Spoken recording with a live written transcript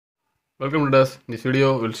Welcome to us. This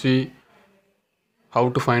video we'll see how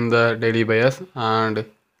to find the daily bias and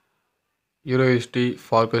Eurusd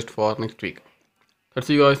forecast for next week. Let's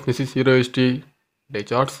see guys, this is Eurusd day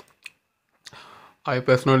charts. I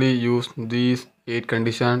personally use these 8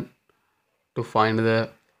 conditions to find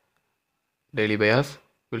the daily bias.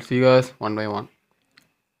 We'll see guys one by one.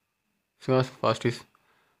 So guys, first is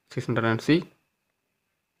 600C.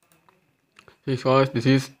 See guys, this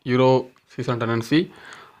is Euro 600C.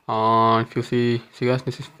 If you see guys,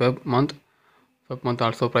 this is Feb month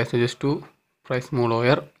also price suggests to price move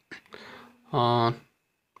lower.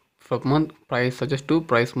 Feb month price suggests to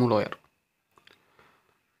price move lower.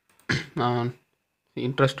 And the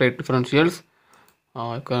interest rate differentials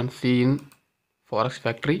you can see in Forex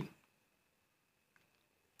factory.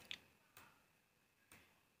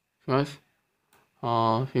 Yes,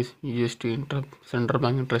 is USD central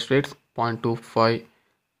bank interest rates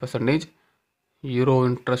 0.25%. Euro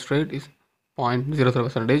interest rate is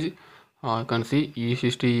 0.03%. You can see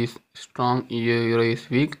USD is strong, Euro is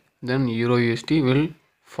weak, then Euro USD will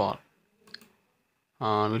fall.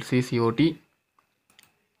 We'll see COT.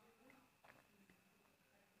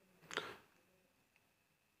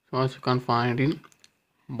 So as you can find in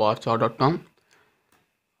barchart.com.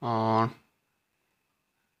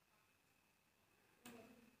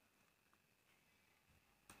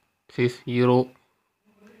 This is Euro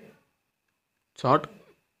chart.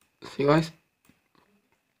 See guys,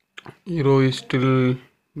 Euro is still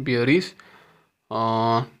bearish.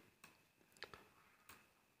 Guys,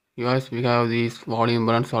 we have these volume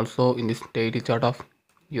balance also in this daily chart of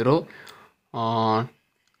Euro.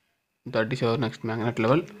 That is our next magnet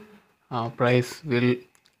level. Price will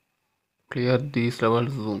clear these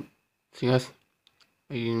levels soon. See guys,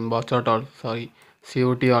 in bar chart also,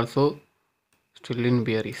 COT also still in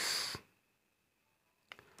bearish.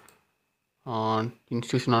 On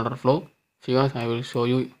institutional order flow, see guys, I will show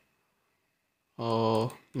you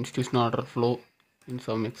institutional order flow in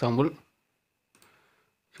some example.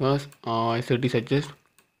 So guys, ICT suggests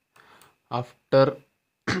after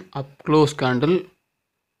up close candle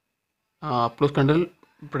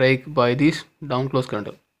break by this down close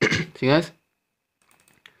candle. See guys,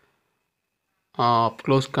 up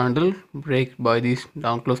close candle break by this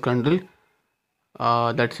down close candle,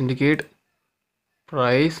 that's indicate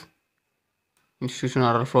price institutional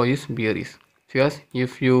order flow is bearish. So guys,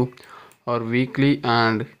 if you are weekly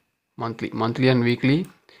and monthly and weekly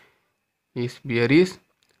is bearish,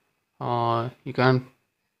 you can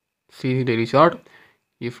see daily chart.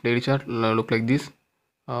 If daily chart look like this,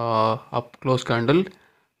 up close candle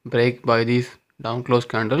break by this down close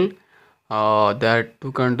candle, that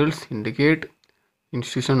two candles indicate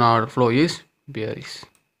institutional order flow is bearish.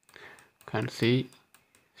 Can see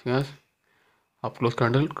yes, up close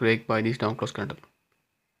candle break by this down close candle,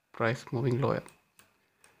 price moving lower.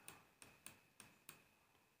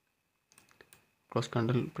 Close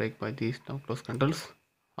candle break by these down close candles,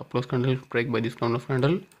 up close candle break by this down close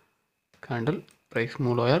candle, price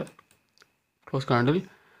move lower. Close candle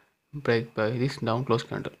break by this down close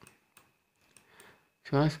candle.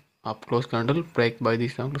 So as up close candle break by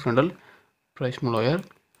this down close candle, price move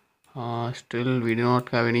lower. Still we do not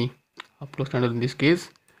have any up close candle in this case.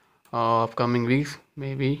 Upcoming weeks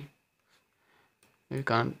maybe we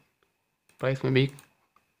can price maybe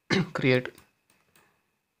create.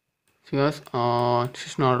 So as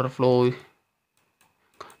institutional order flow,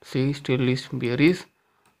 see still is bearish.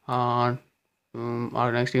 Our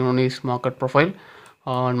next one is market profile.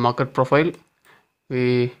 On market profile,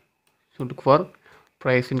 we should look for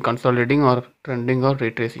price in consolidating or trending or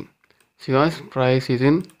retracing. See guys, price is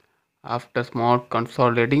in after small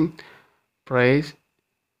consolidating, price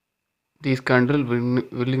this candle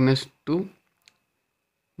willingness to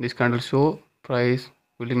this candle show price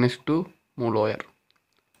willingness to move lower.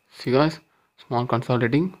 See guys, small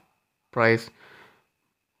consolidating, price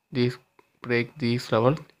this break this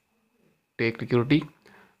level, take liquidity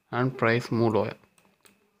and price move lower.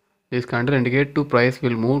 This candle indicate to price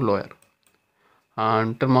will move lower.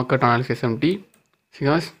 Intermarket analysis SMT. See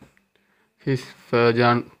guys, this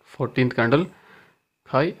Jan 14th candle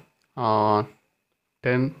high,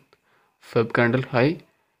 10 Feb candle high,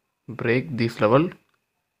 break this level.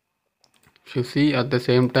 If you see at the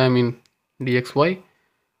same time in DXY,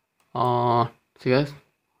 see guys,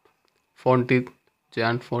 14th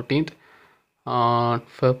Jan 14th,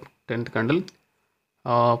 Feb 10th candle,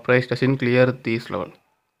 price doesn't clear this level.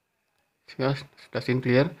 Yes, doesn't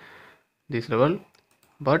clear this level,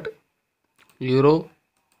 but Euro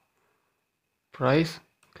price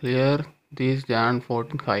clear this Jan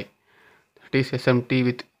 14 high, that is SMT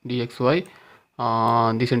with DXY.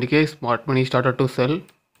 This indicates smart money started to sell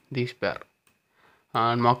this pair.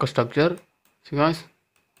 And market structure, see guys,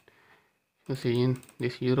 you see in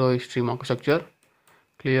this euro history market structure,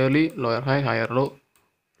 clearly lower high, higher low,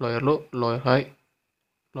 lower low, lower high,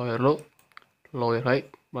 lower low, lower high,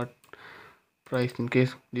 but price in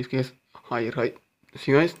this case higher high.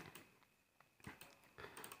 See guys,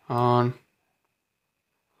 on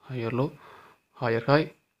higher low, higher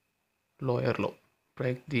high, lower low,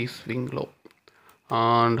 break this swing low,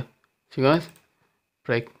 and see guys,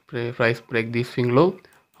 price break this swing low,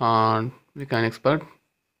 and we can expect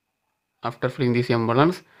after filling this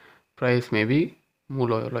imbalance, price may be move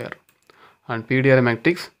lower. And PDR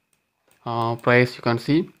matrix, price you can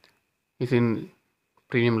see is in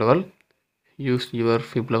premium level. Use your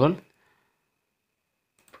fib level,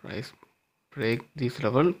 price break this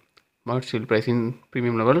level, but still price in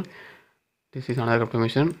premium level. This is another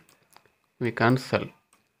confirmation we can sell.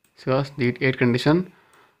 So the 8 condition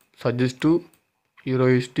suggests to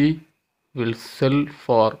Eurusd will sell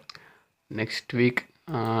for next week,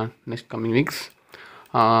 next coming weeks,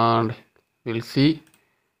 and we'll see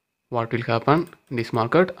what will happen in this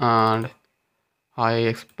market. And I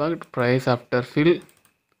expect price after fill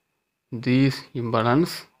this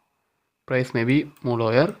imbalance, price may be move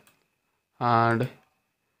lower and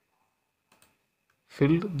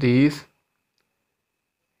fill this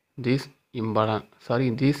imbalance,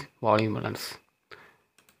 this volume imbalance,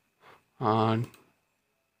 and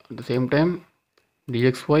at the same time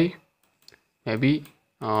DXY maybe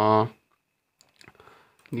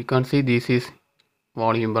you can see this is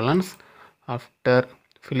volume imbalance. After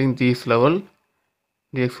filling this level,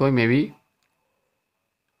 DXY maybe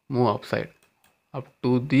move upside up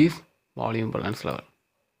to this volume balance level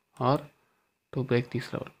or to break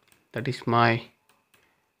this level. That is my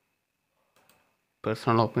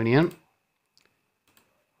personal opinion.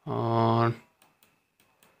 We'll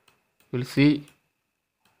see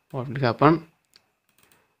what will happen.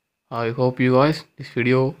 I hope you guys this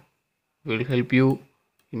video will help you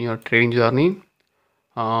in your trading journey.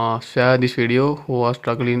 Share this video who are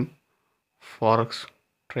struggling forex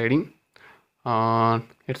trading.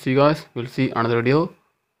 Let's see guys, we'll see another video.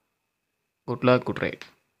 Good luck, good trade.